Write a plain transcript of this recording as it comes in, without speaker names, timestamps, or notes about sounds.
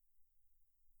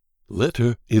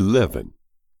Letter 11.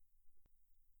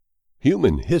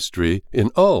 Human history in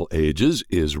all ages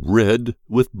is red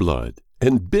with blood,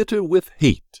 and bitter with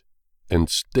hate, and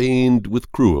stained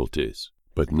with cruelties.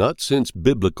 But not since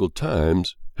biblical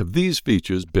times have these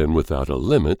features been without a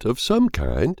limit of some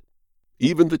kind.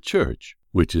 Even the Church,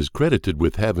 which is credited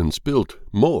with having spilt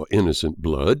more innocent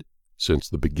blood, since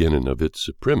the beginning of its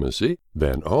supremacy,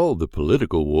 than all the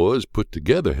political wars put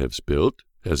together have spilt,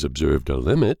 has observed a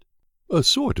limit. A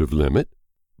sort of limit,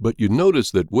 but you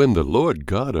notice that when the Lord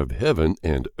God of heaven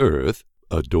and earth,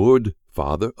 adored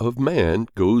Father of man,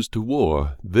 goes to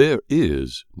war, there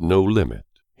is no limit.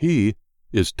 He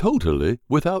is totally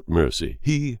without mercy,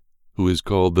 he who is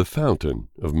called the fountain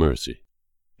of mercy.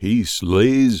 He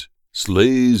slays,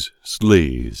 slays,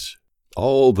 slays.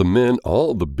 All the men,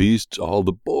 all the beasts, all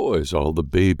the boys, all the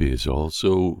babies,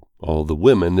 also all the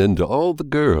women and all the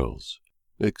girls,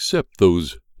 except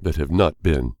those that have not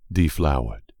been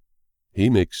deflowered. He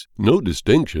makes no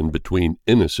distinction between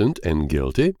innocent and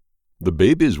guilty. The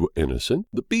babies were innocent,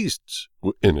 the beasts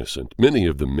were innocent, many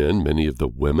of the men, many of the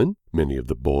women, many of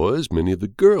the boys, many of the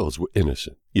girls were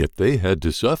innocent, yet they had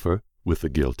to suffer with the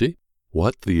guilty.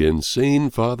 What the insane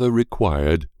father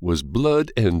required was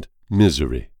blood and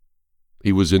misery.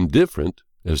 He was indifferent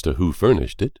as to who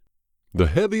furnished it. The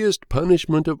heaviest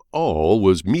punishment of all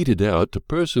was meted out to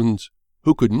persons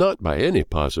who could not by any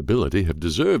possibility have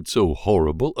deserved so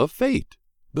horrible a fate,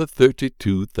 the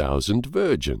 32,000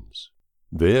 virgins.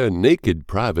 Their naked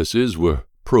privacies were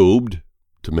probed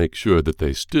to make sure that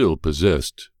they still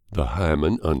possessed the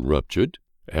hymen unruptured.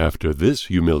 After this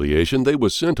humiliation they were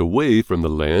sent away from the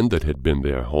land that had been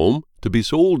their home to be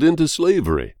sold into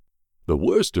slavery, the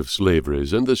worst of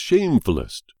slaveries and the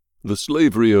shamefullest, the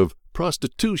slavery of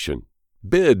prostitution,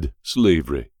 bed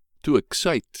slavery, to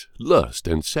excite lust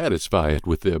and satisfy it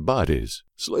with their bodies,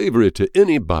 slavery to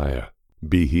any buyer,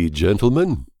 be he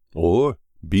gentleman, or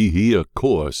be he a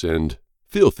coarse and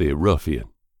filthy ruffian.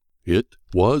 It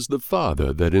was the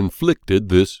Father that inflicted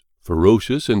this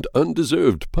ferocious and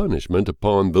undeserved punishment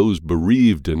upon those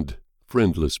bereaved and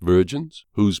friendless virgins,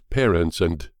 whose parents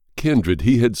and kindred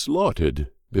he had slaughtered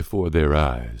before their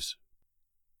eyes.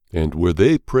 And were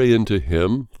they praying to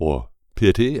him for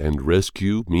pity and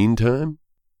rescue meantime?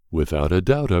 Without a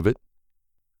doubt of it.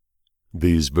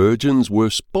 These virgins were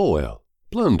spoil,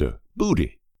 plunder,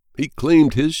 booty. He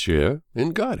claimed his share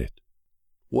and got it.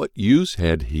 What use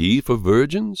had he for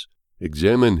virgins?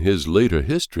 Examine his later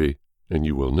history, and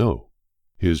you will know.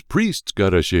 His priests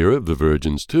got a share of the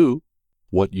virgins too.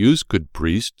 What use could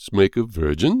priests make of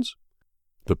virgins?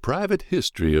 The private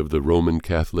history of the Roman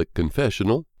Catholic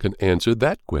confessional can answer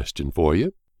that question for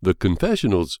you. The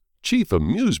confessional's chief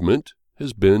amusement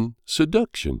has been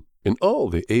seduction in all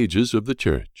the ages of the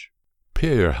Church.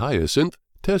 Père Hyacinth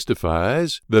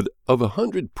testifies that of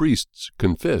 100 priests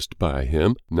confessed by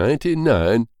him,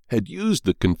 99 had used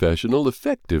the confessional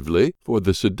effectively for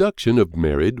the seduction of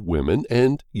married women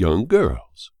and young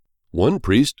girls. One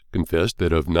priest confessed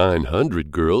that of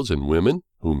 900 girls and women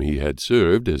whom he had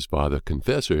served as father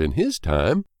confessor in his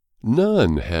time,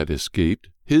 none had escaped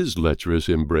his lecherous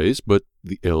embrace but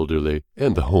the elderly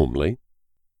and the homely.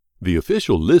 The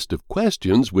official list of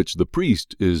questions which the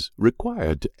priest is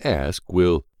required to ask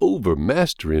will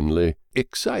overmasteringly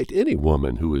excite any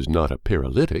woman who is not a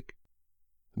paralytic.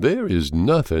 There is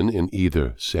nothing in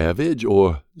either savage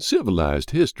or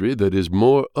civilized history that is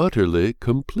more utterly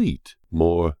complete,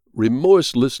 more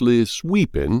remorselessly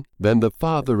sweeping than the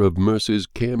Father of Mercy's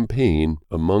campaign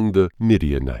among the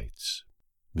Midianites.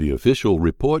 The official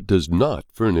report does not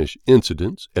furnish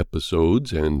incidents,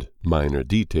 episodes, and minor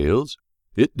details.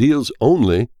 It deals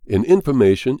only in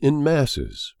information in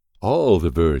masses. All the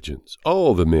virgins,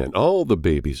 all the men, all the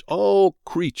babies, all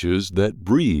creatures that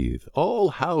breathe, all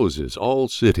houses, all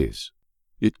cities.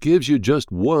 It gives you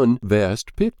just one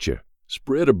vast picture,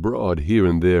 spread abroad here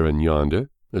and there and yonder,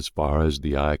 as far as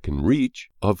the eye can reach,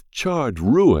 of charred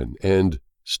ruin and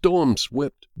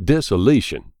storm-swept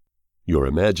desolation. Your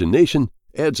imagination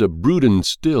adds a brooding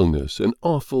stillness, an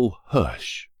awful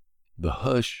hush, the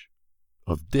hush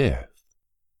of death.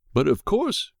 But of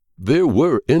course there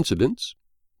were incidents.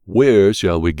 Where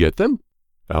shall we get them?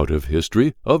 Out of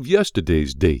history of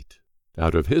yesterday's date,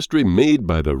 out of history made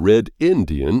by the Red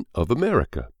Indian of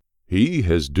America. He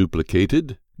has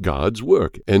duplicated God's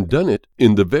work and done it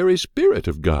in the very spirit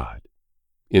of God.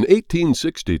 In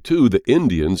 1862, the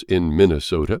Indians in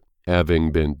Minnesota,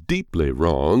 having been deeply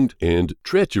wronged and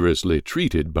treacherously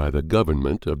treated by the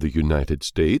government of the United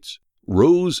States,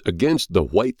 rose against the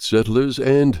white settlers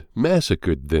and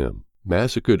massacred them,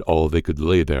 massacred all they could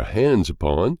lay their hands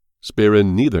upon,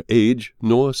 sparing neither age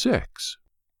nor sex.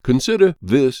 Consider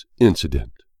this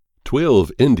incident.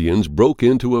 12 Indians broke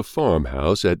into a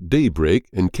farmhouse at daybreak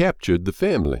and captured the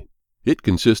family. It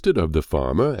consisted of the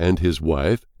farmer and his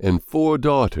wife and 4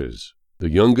 daughters, the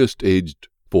youngest aged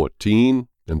 14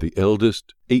 and the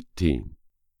eldest 18.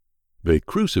 They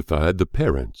crucified the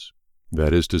parents.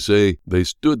 That is to say, they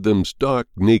stood them stark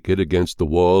naked against the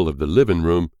wall of the living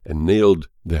room and nailed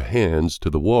their hands to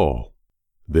the wall.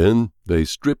 Then they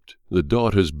stripped the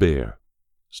daughters bare,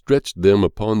 stretched them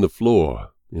upon the floor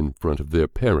in front of their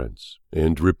parents,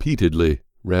 and repeatedly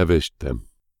ravished them.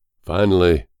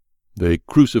 Finally, they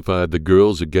crucified the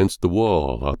girls against the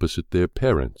wall opposite their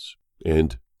parents,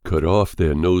 and cut off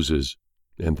their noses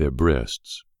and their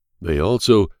breasts. They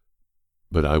also,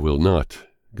 but I will not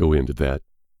go into that.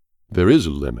 There is a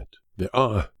limit. There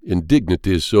are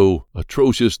indignities so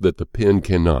atrocious that the pen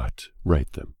cannot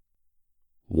write them.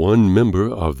 One member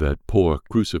of that poor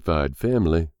crucified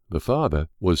family, the father,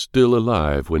 was still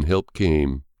alive when help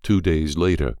came 2 days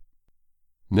later.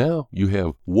 Now you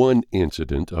have one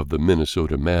incident of the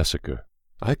Minnesota massacre.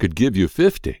 I could give you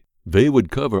 50. They would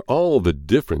cover all the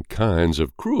different kinds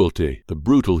of cruelty the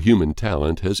brutal human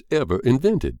talent has ever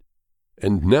invented.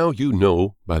 And now you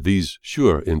know, by these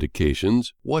sure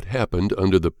indications, what happened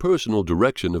under the personal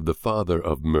direction of the Father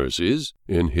of Mercies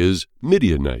in his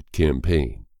Midianite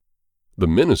campaign. The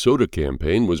Minnesota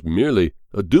campaign was merely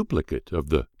a duplicate of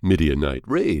the Midianite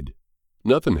raid.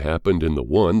 Nothing happened in the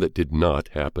one that did not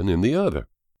happen in the other.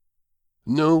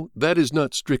 No, that is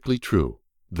not strictly true.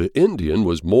 The Indian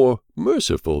was more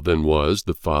merciful than was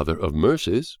the Father of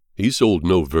Mercies. He sold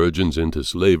no virgins into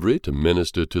slavery to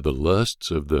minister to the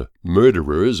lusts of the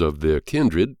murderers of their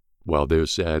kindred while their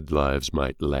sad lives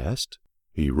might last.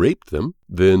 He raped them,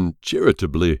 then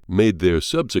charitably made their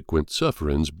subsequent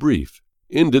sufferings brief,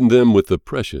 ending them with the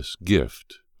precious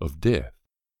gift of death.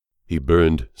 He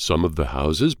burned some of the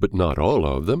houses, but not all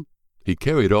of them. He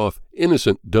carried off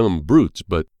innocent dumb brutes,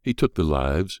 but he took the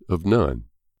lives of none.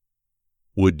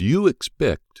 Would you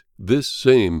expect this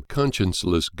same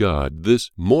conscienceless God,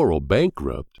 this moral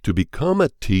bankrupt, to become a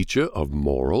teacher of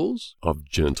morals, of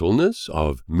gentleness,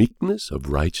 of meekness, of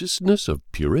righteousness, of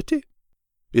purity?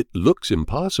 It looks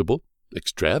impossible,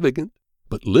 extravagant,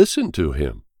 but listen to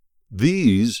him.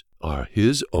 These are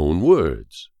his own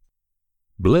words.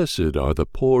 Blessed are the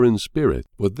poor in spirit,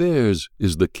 for theirs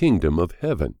is the kingdom of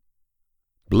heaven.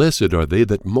 Blessed are they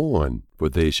that mourn, for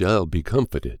they shall be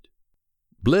comforted.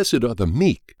 Blessed are the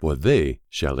meek, for they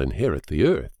shall inherit the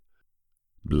earth.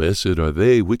 Blessed are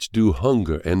they which do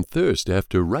hunger and thirst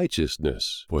after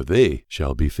righteousness, for they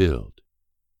shall be filled.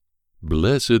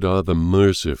 Blessed are the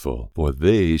merciful, for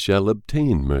they shall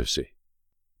obtain mercy.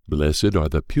 Blessed are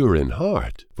the pure in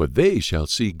heart, for they shall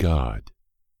see God.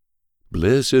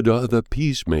 Blessed are the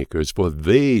peacemakers, for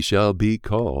they shall be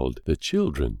called the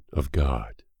children of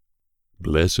God.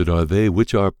 Blessed are they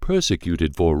which are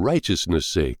persecuted for righteousness'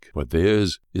 sake, for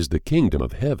theirs is the kingdom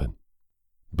of heaven.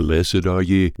 Blessed are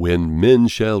ye when men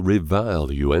shall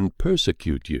revile you and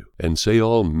persecute you, and say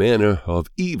all manner of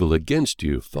evil against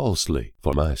you falsely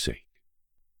for my sake.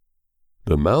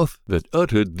 The mouth that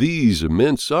uttered these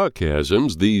immense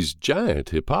sarcasms, these giant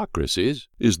hypocrisies,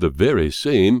 is the very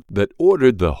same that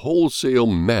ordered the wholesale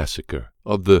massacre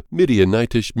of the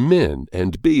Midianitish men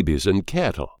and babies and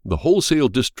cattle, the wholesale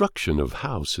destruction of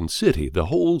house and city, the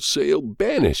wholesale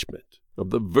banishment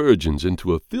of the virgins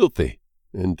into a filthy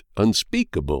and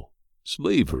unspeakable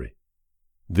slavery.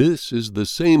 This is the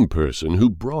same person who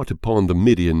brought upon the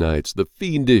Midianites the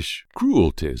fiendish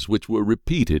cruelties which were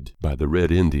repeated by the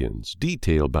Red Indians,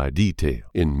 detail by detail,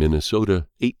 in Minnesota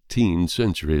 18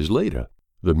 centuries later.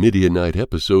 The Midianite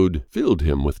episode filled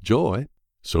him with joy.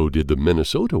 So did the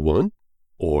Minnesota one,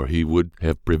 or he would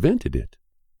have prevented it.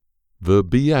 The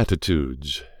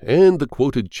Beatitudes and the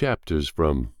quoted chapters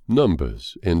from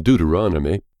Numbers and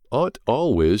Deuteronomy ought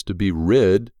always to be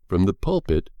read from the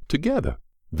pulpit together.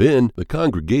 Then the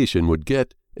congregation would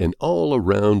get an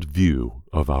all-around view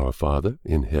of our Father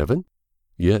in heaven.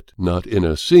 Yet not in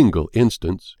a single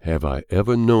instance have I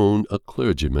ever known a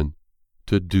clergyman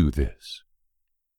to do this.